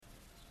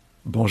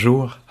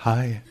Bonjour,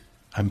 hi,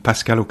 I'm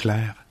Pascal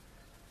Auclair.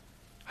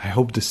 I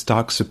hope this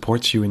talk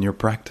supports you in your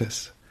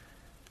practice.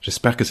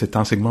 J'espère que cet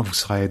enseignement vous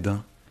sera aidant.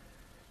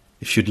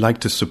 If you'd like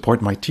to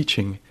support my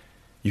teaching,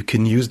 you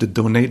can use the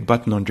donate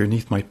button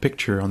underneath my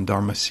picture on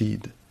Dharma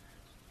Seed.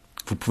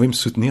 Vous pouvez me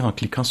soutenir en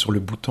cliquant sur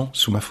le bouton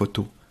sous ma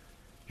photo.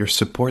 Your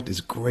support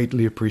is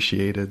greatly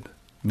appreciated.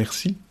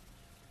 Merci.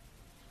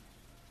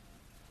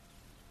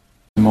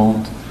 On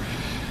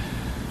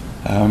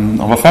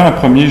va faire un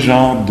premier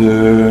genre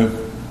de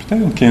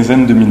peut-être une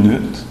quinzaine de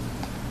minutes.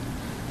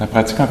 La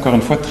pratique, encore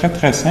une fois, très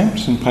très simple,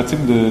 c'est une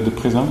pratique de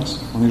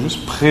présence. On est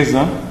juste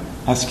présent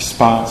à ce qui se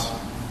passe.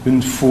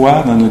 Une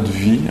fois dans notre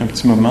vie, un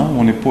petit moment où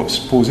on n'est pas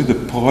supposé de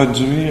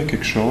produire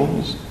quelque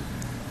chose,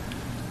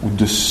 ou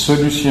de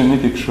solutionner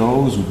quelque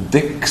chose, ou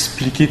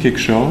d'expliquer quelque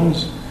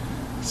chose.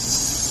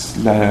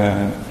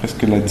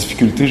 Presque la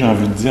difficulté, j'ai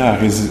envie de dire,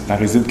 elle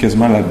réside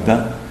quasiment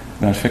là-dedans,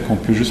 dans le fait qu'on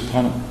peut juste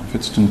prendre... En fait,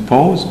 c'est une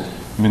pause,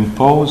 mais une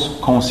pause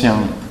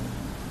consciente.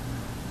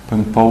 Pas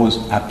une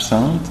pause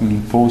absente, mais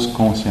une pause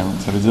consciente.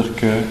 Ça veut dire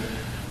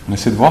qu'on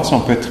essaie de voir si on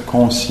peut être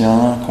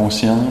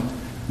consciente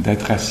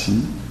d'être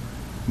assis,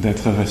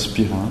 d'être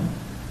respirant,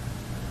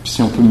 puis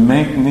si on peut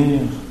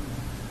maintenir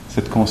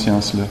cette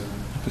conscience-là.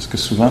 Parce que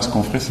souvent, ce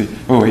qu'on ferait, c'est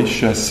 « oui, je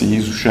suis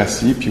assise ou je suis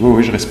assis, puis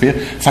oui, je respire.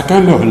 Fait que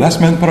là, la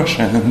semaine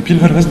prochaine, puis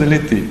le reste de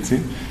l'été. » tu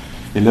sais.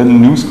 Et là,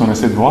 nous, ce qu'on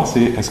essaie de voir,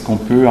 c'est est-ce qu'on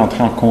peut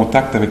entrer en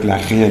contact avec la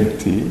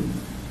réalité,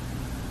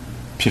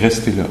 puis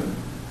rester là.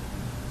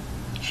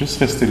 Juste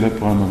rester là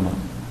pour un moment.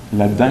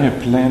 Là-dedans, il y a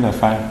plein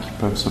d'affaires qui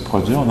peuvent se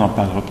produire. On en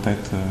parlera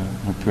peut-être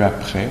un peu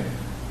après.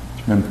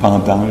 Puis même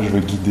pendant, je vais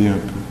guider un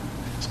peu.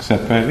 Est-ce que ça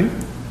peut aller?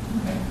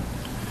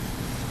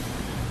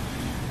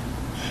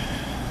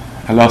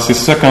 Alors, c'est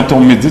ça, quand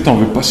on médite, on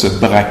ne veut pas se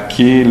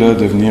braquer, là,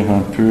 devenir un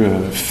peu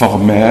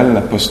formel.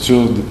 La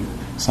posture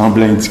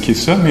semble indiquer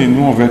ça, mais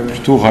nous, on veut être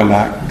plutôt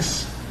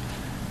relax,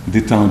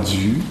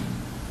 détendu.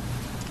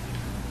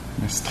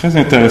 Mais c'est très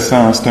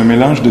intéressant, hein? C'est un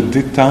mélange de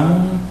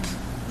détente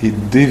et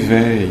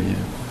d'éveil.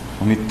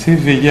 On est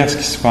éveillé à ce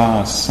qui se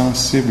passe,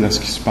 sensible à ce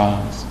qui se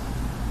passe.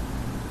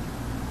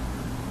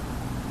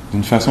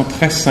 D'une façon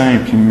très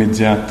simple,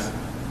 immédiate.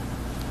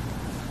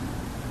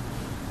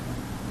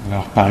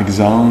 Alors, par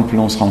exemple,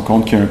 on se rend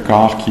compte qu'il y a un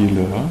corps qui est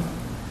là.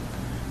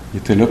 Il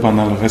était là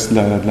pendant le reste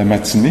de la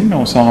matinée, mais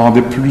on s'en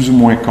rendait plus ou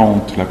moins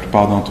compte, la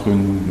plupart d'entre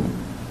nous. Là.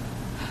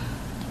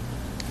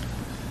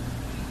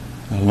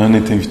 Alors là, on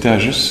est invité à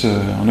juste...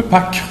 on n'a pas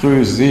à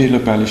creuser là,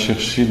 pour aller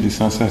chercher des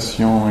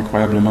sensations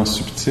incroyablement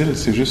subtiles.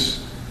 C'est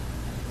juste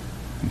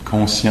une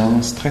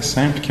conscience très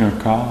simple qu'il y a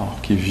un corps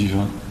qui est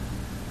vivant.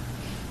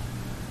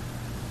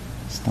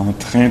 C'est en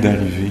train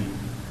d'arriver.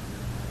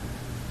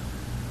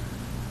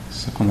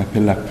 C'est ça qu'on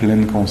appelle la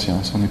pleine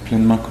conscience. On est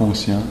pleinement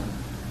conscient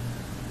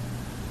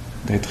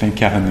d'être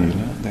incarné,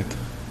 là, d'être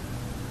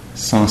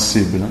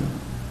sensible. Hein?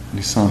 On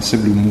est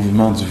sensible au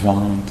mouvement du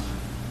ventre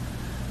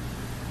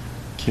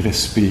qui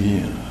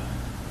respire,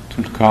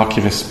 tout le corps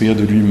qui respire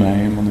de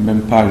lui-même. On n'a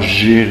même pas à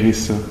gérer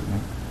ça. Hein?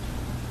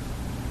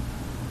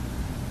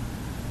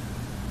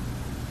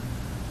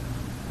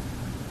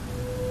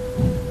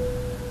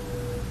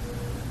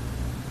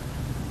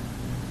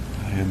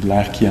 Il y a de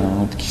l'air qui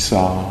entre, qui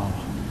sort.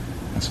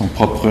 À son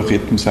propre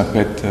rythme, ça peut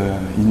être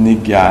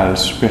inégal,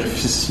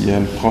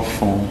 superficiel,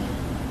 profond.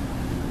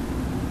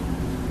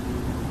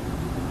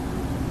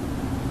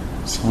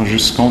 On se rend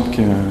juste compte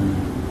qu'il y a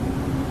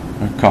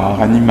un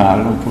corps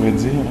animal, on pourrait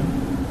dire, hein,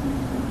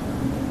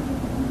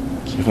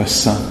 qui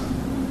ressent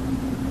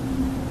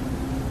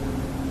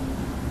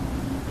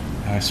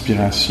la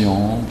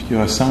respiration, puis qui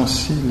ressent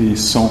aussi les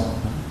sons.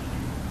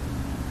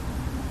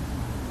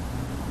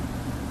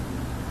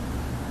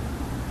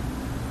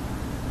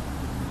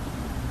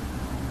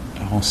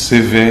 On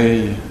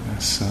s'éveille à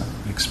ça,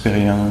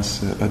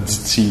 l'expérience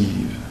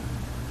auditive.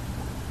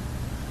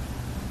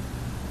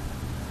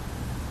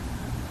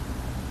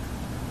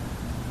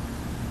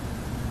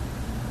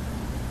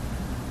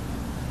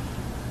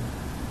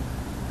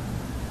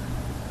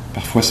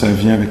 Parfois, ça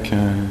vient avec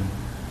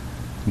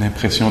une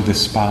impression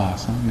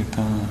d'espace, hein, en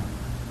étant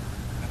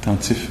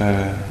attentif à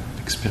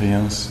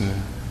l'expérience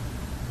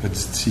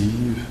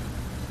auditive.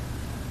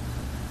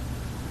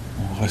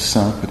 On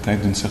ressent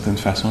peut-être d'une certaine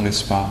façon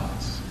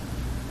l'espace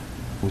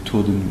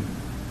autour de nous.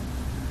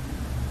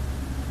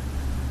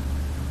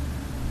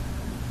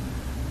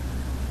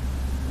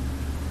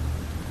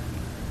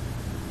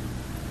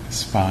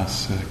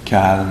 L'espace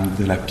calme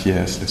de la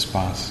pièce,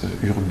 l'espace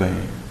urbain,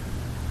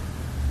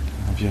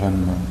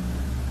 l'environnement.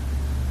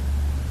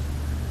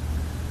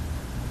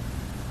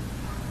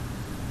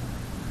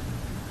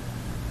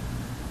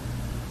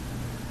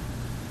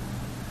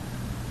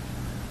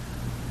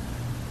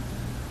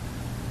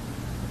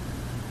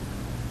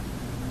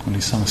 On est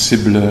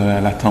sensible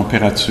à la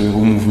température,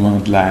 au mouvement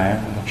de l'air.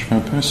 Alors, je fais un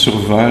peu un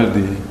survol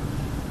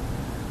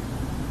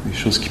des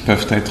choses qui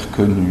peuvent être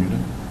connues. Là.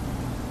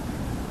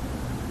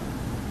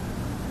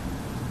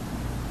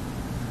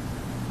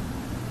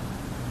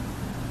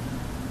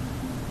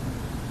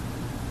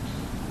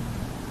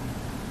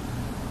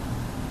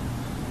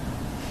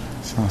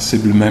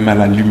 sensible même à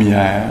la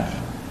lumière,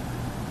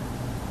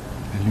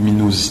 la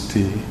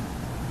luminosité.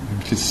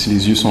 Même si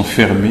les yeux sont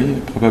fermés, il y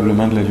a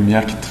probablement de la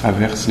lumière qui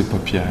traverse les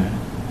paupières.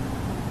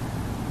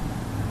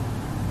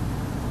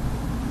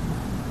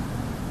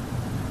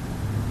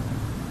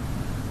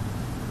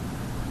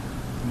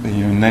 Il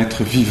y a un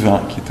être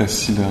vivant qui est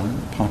assis là,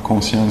 on prend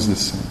conscience de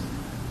ça.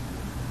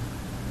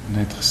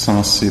 Un être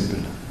sensible.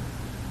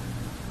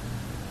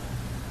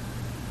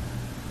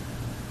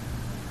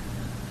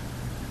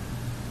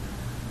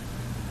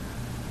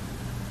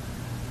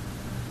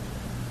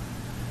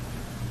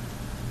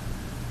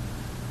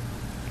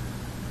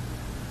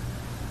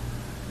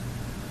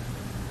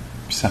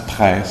 Puis ça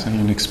presse, il y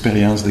a une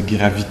expérience de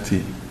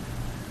gravité,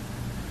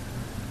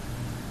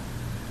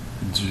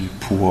 du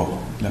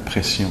poids, de la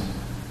pression.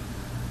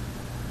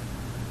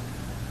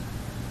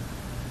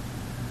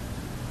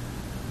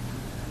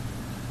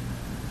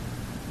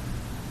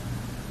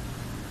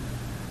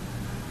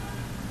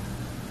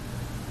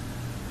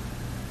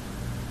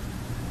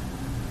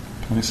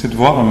 On essaie de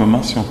voir un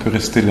moment si on peut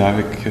rester là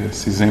avec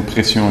ces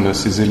impressions-là,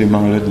 ces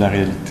éléments-là de la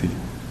réalité.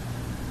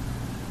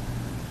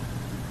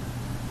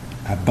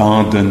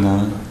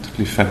 Abandonnant toutes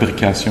les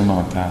fabrications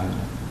mentales,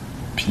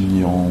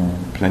 opinion,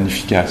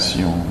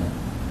 planification,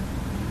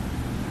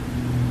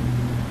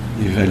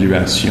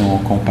 évaluation,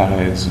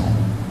 comparaison.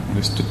 On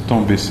laisse tout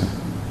tomber ça.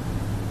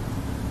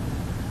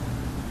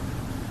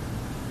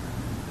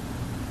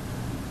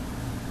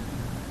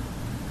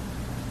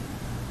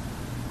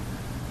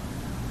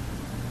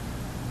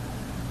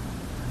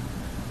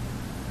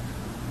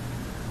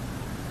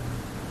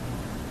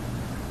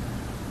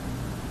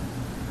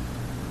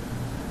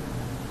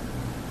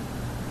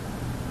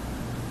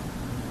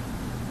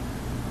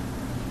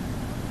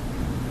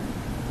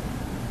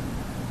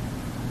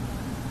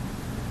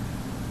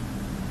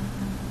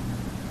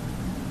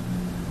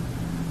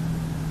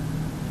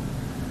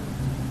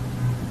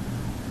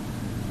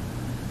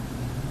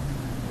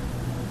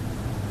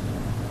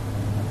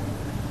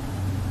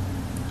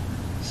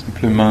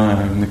 Simplement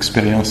une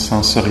expérience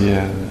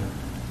sensorielle,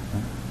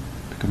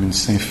 comme une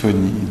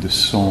symphonie de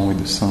sons et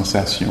de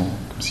sensations,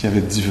 comme s'il y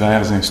avait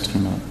divers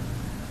instruments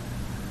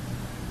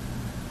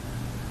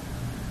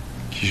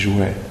qui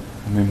jouaient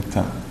en même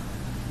temps.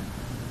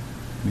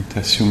 On est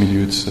assis au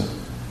milieu de ça.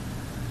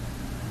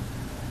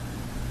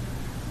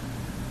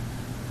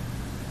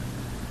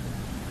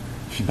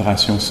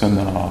 Vibration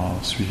sonore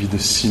suivie de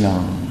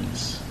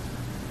silence,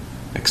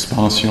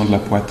 expansion de la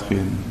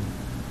poitrine,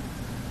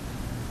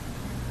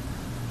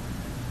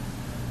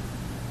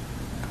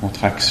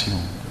 contraction.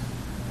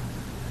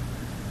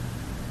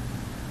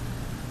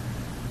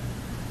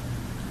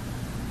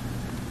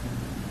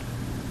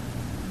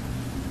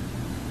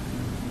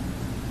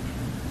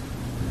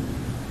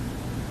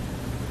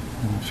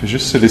 On fait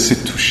juste se laisser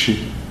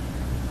toucher,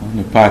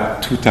 ne pas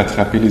tout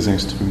attraper les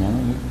instruments.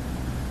 Là.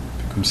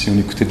 Comme si on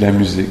écoutait de la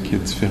musique, il y a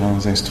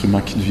différents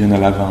instruments qui deviennent à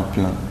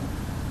l'avant-plan.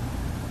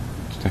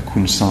 Tout à coup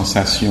une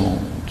sensation,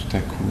 tout à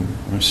coup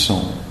un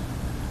son.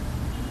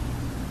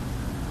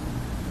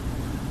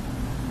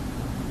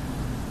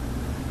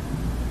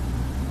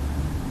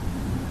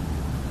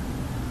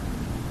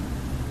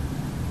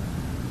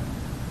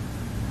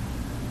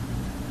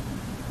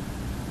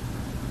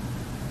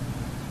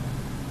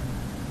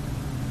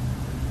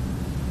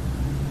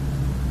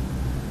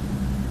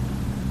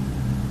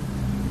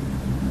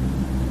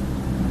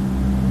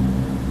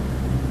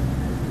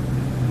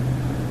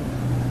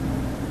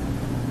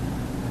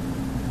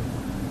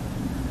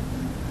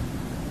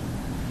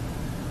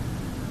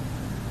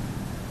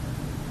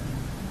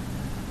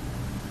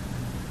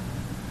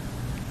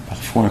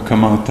 Parfois, un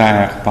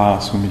commentaire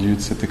passe au milieu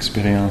de cette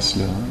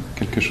expérience-là,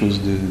 quelque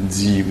chose de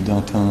dit ou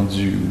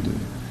d'entendu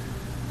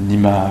ou d'une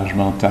image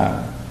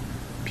mentale.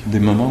 Puis des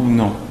moments où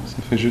non,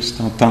 ça fait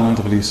juste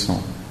entendre les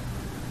sons.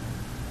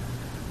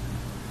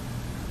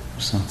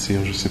 Ou sentir,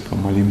 je sais pas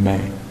moi, les mains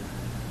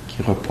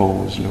qui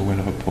reposent là où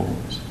elles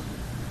reposent.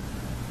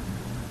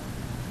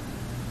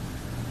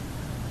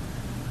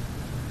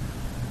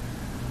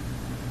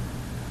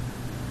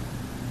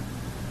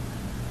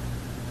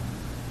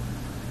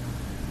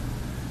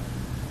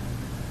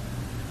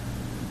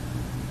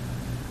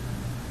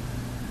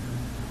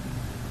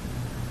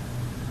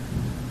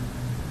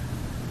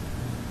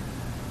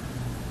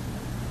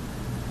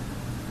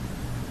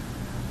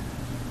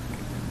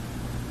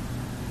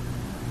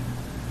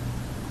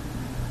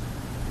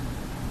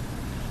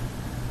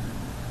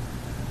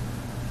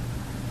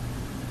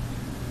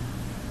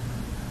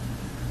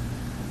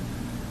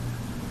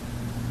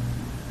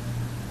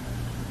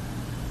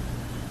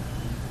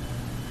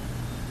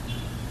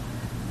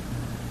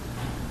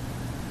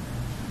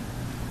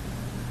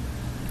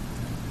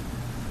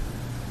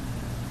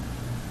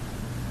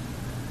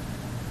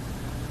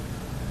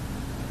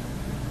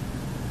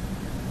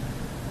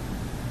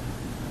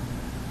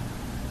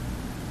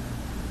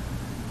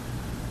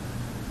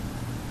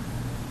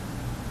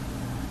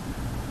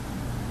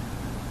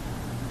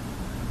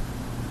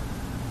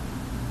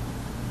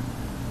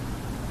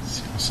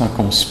 On sent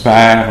qu'on se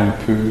perd un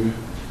peu,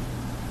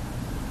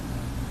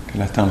 que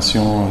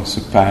l'attention se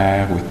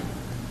perd ou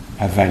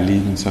est avalée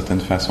d'une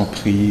certaine façon,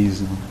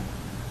 prise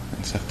dans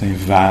un certain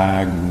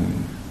vague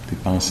ou des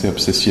pensées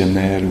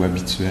obsessionnelles ou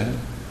habituelles.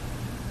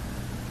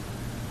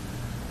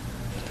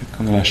 Peut-être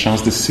qu'on a la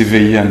chance de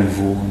s'éveiller à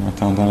nouveau en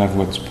entendant la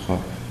voix du prof,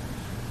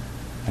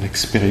 à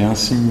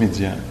l'expérience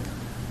immédiate.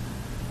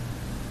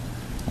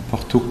 On ne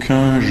porte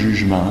aucun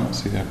jugement,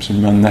 c'est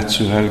absolument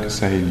naturel que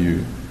ça ait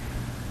lieu.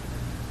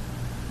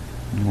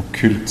 Nous, on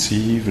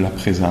cultive la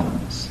présence,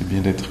 c'est bien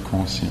d'être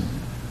conscient.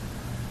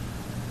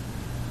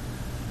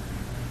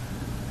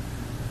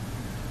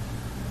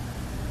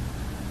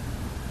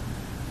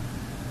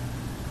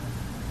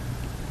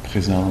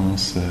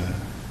 Présence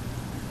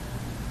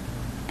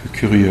un peu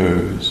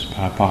curieuse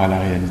par rapport à la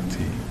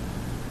réalité.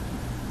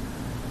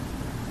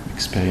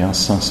 Expérience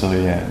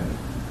sensorielle.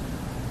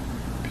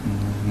 Puis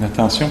une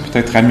attention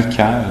peut-être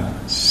amicale,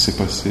 si c'est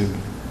possible.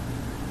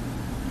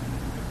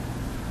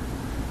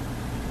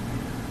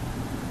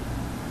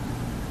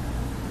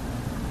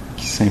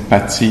 Qui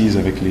sympathise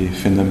avec les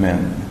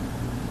phénomènes,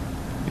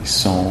 les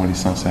sons, les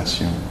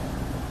sensations.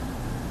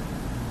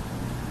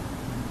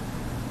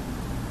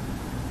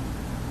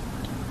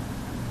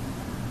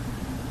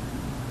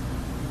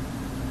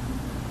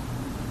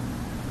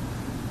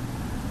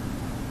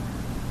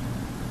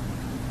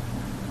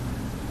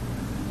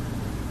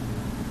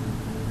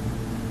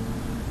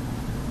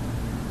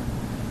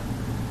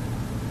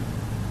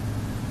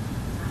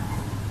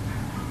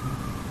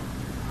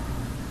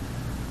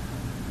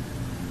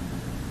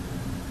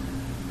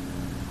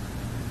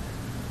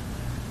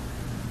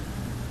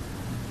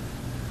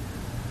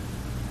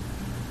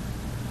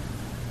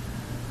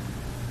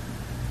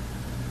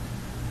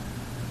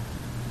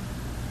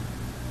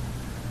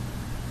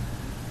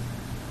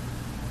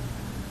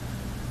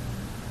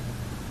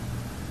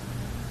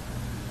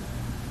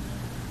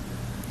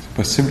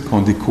 C'est possible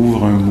qu'on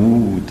découvre un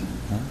mood,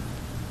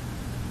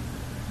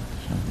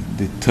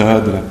 d'état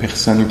de la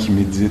personne qui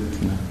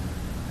médite. Là.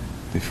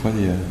 Des fois,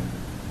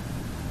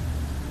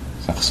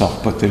 ça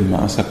ressort pas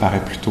tellement, ça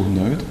paraît plutôt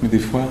neutre, mais des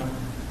fois,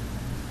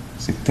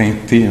 c'est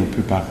teinté un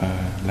peu par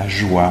la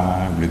joie,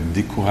 ou le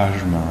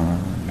découragement,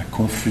 la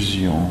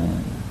confusion,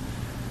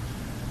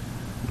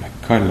 la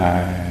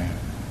colère,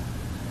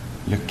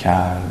 le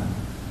calme.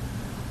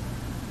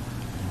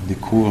 On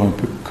découvre un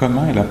peu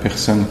comment est la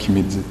personne qui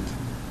médite.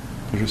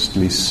 Pas juste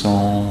les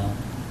sons,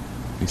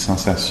 les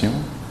sensations,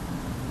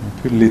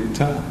 un peu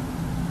l'état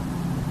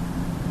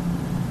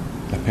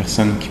de la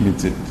personne qui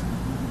médite.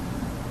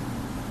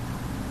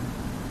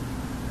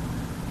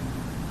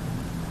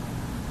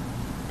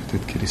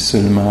 Peut-être qu'elle est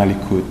seulement à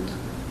l'écoute.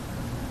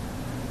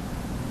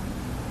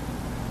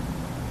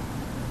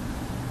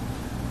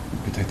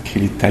 Peut-être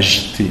qu'elle est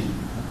agitée.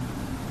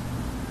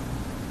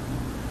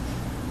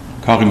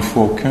 Encore une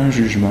fois, aucun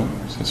jugement.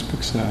 Ça se peut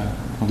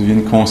qu'on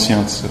devienne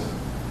conscient de ça.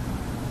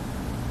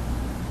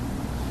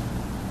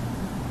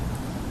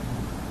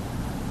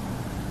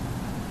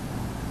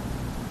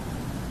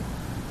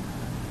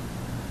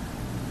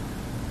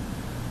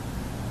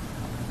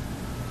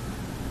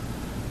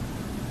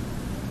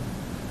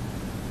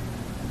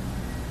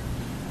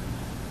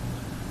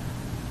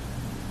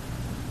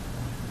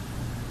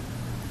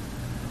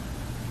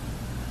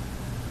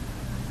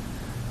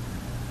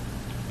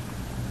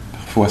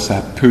 Parfois, ça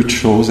a peu de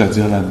choses à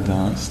dire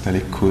là-dedans. C'est à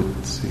l'écoute,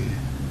 c'est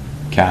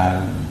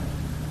calme,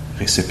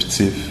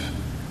 réceptif.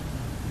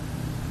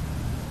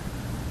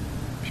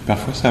 Puis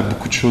parfois, ça a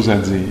beaucoup de choses à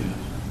dire.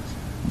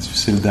 C'est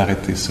difficile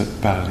d'arrêter ça, de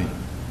parler.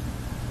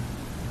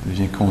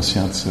 Deviens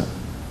conscient de ça.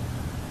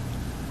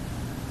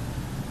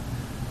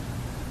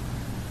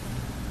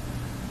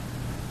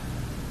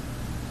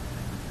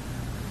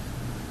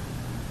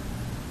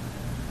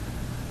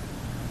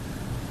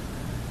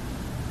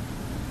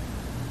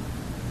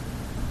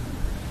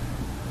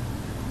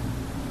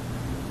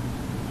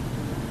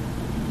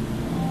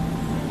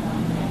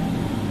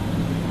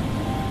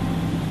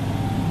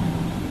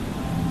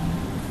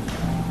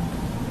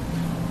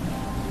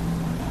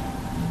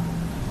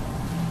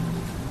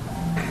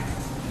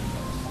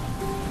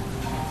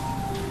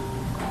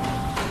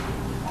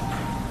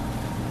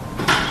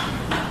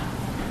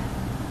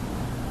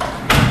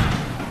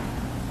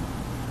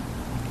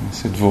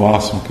 C'est de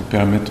voir si on peut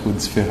permettre aux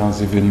différents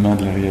événements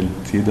de la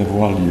réalité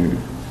d'avoir lieu,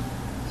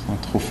 sans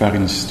trop faire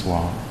une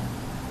histoire.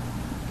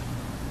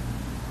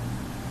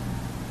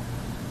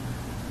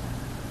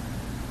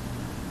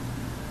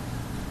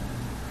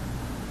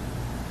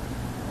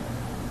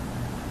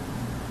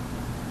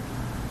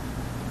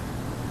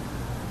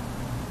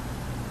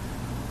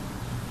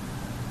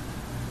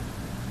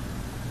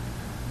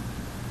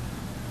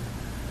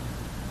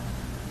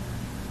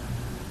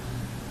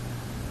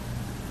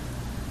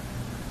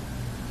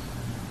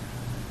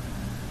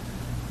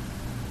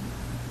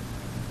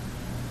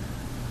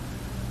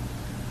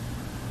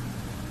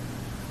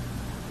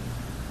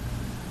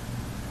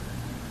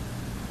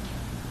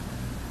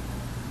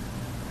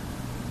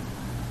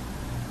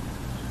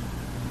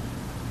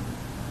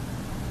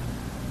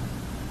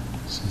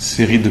 C'est une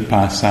série de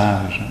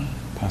passages,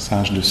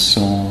 passages de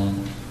sons,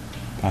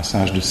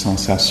 passages de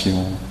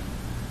sensations,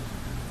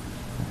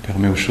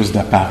 permet aux choses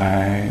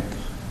d'apparaître,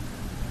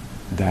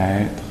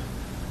 d'être,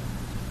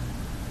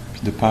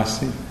 puis de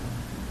passer.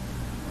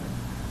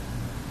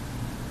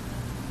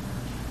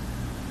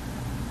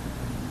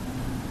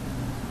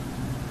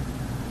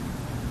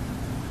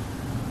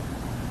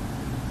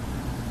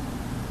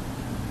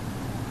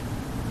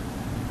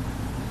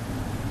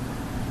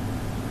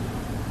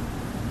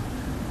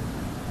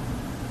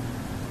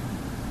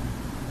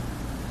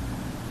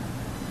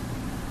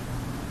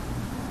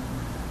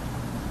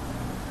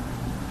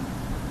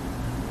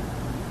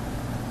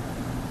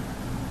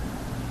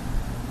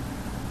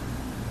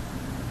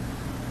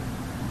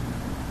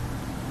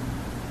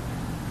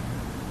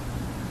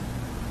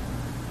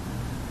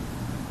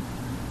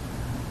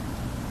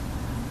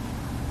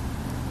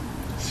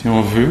 Si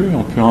on veut,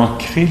 on peut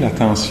ancrer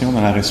l'attention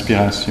dans la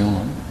respiration.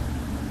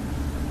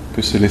 On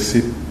peut se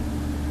laisser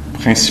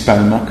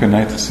principalement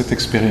connaître cette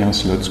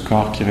expérience-là du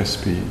corps qui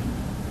respire.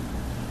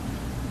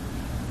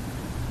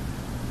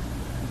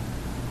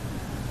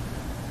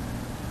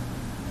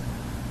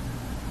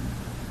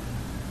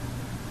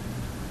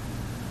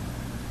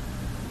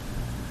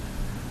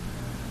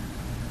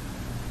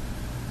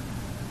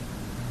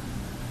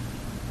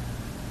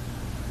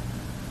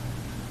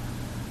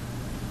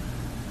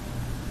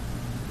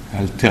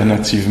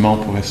 Alternativement, on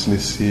pourrait se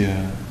laisser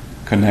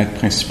connaître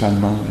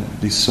principalement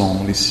les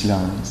sons, les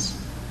silences.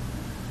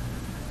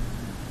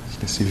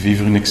 Se laisser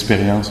vivre une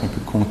expérience un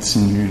peu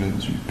continue là,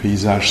 du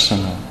paysage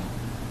sonore.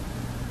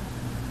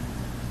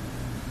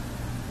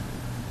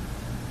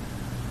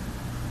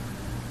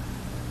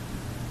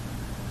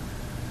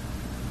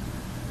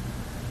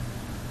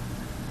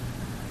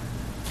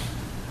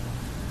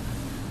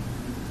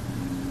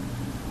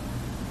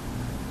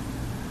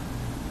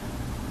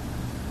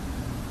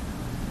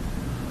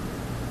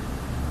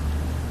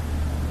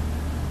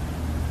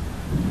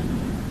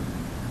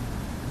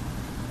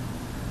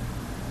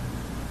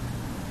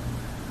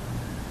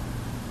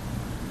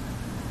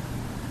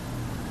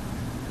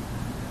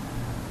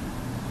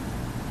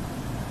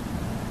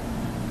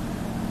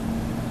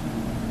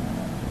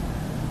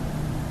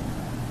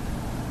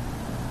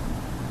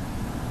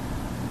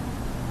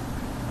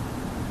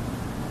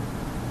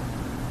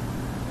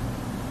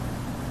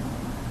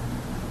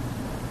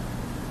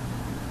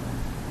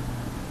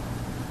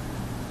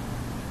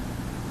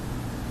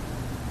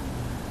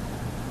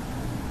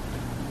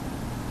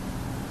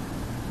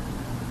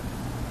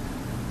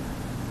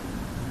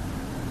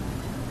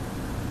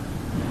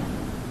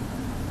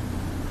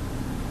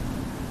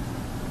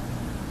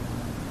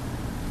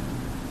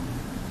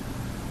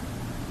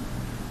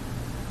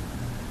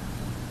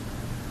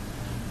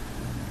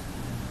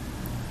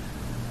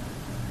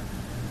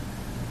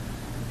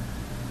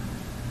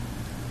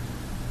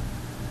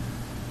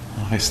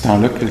 Restant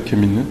là quelques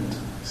minutes,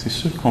 c'est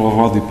sûr qu'on va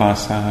voir des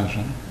passages,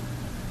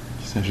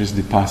 qu'il s'agisse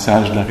des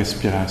passages de la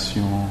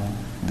respiration,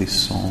 des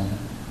sons,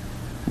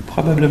 ou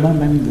probablement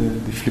même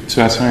des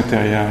fluctuations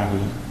intérieures,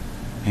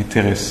 là,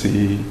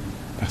 intéressées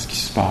par ce qui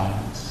se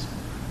passe,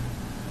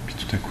 puis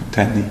tout à coup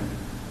tanné,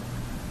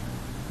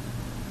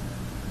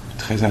 puis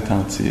très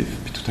attentif,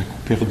 puis tout à coup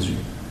perdu.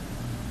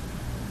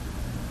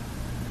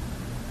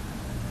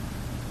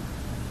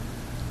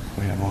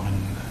 Il va y avoir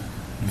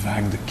une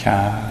vague de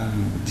calme,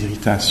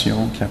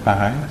 d'irritation qui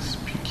apparaissent,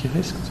 puis qui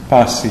risquent de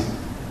passer,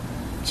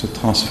 de se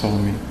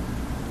transformer.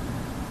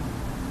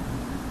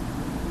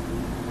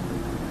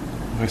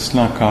 On reste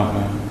là encore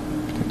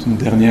peut-être une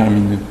dernière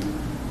minute,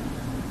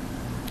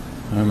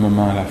 un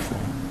moment à la fois.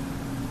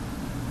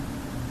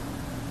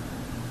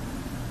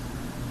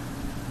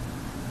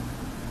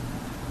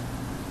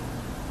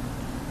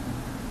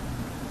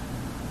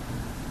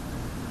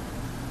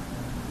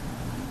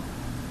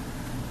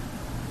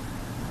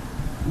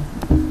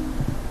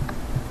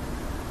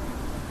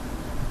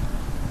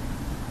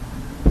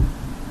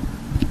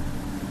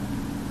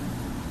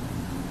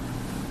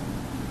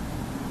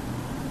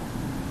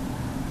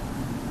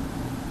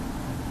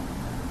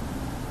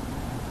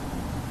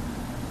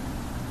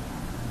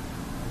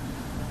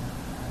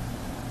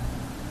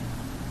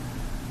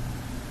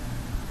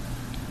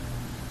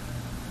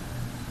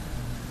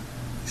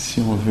 Si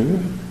on veut,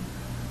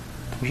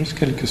 pour juste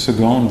quelques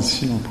secondes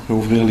ici, on pourrait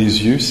ouvrir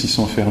les yeux s'ils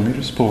sont fermés,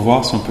 juste pour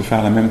voir si on peut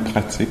faire la même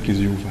pratique, les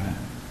yeux ouverts.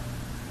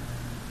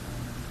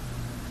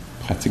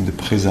 Pratique de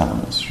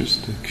présence,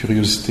 juste de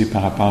curiosité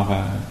par rapport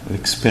à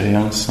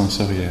l'expérience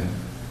sensorielle.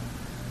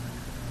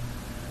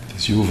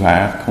 Les yeux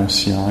ouverts,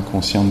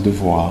 conscients de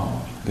voir,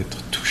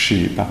 d'être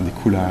touchés par des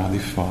couleurs, des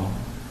formes.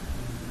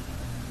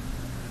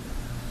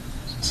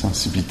 Une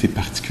sensibilité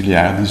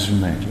particulière des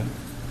humains, là.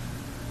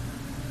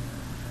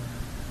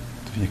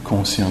 Deviens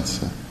conscient de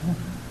ça.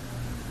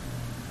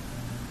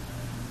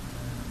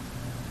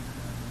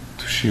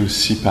 Touché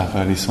aussi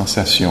par les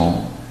sensations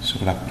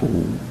sur la peau,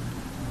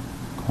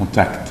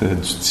 contact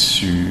du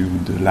tissu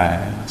ou de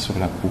l'air sur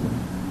la peau.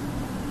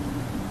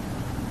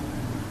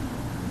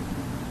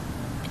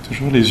 Puis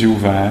toujours les yeux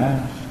ouverts,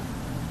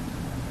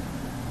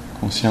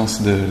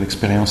 conscience de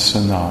l'expérience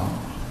sonore.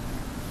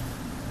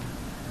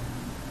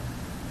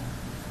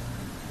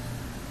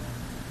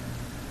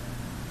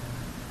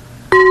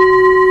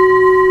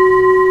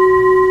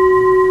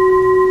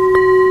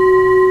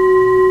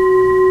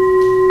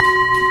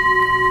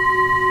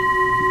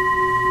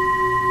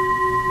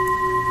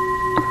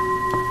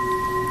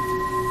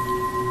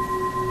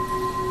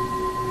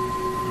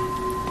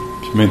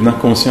 Maintenant,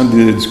 conscient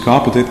du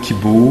corps, peut-être qui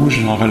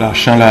bouge, en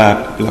relâchant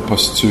la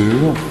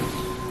posture.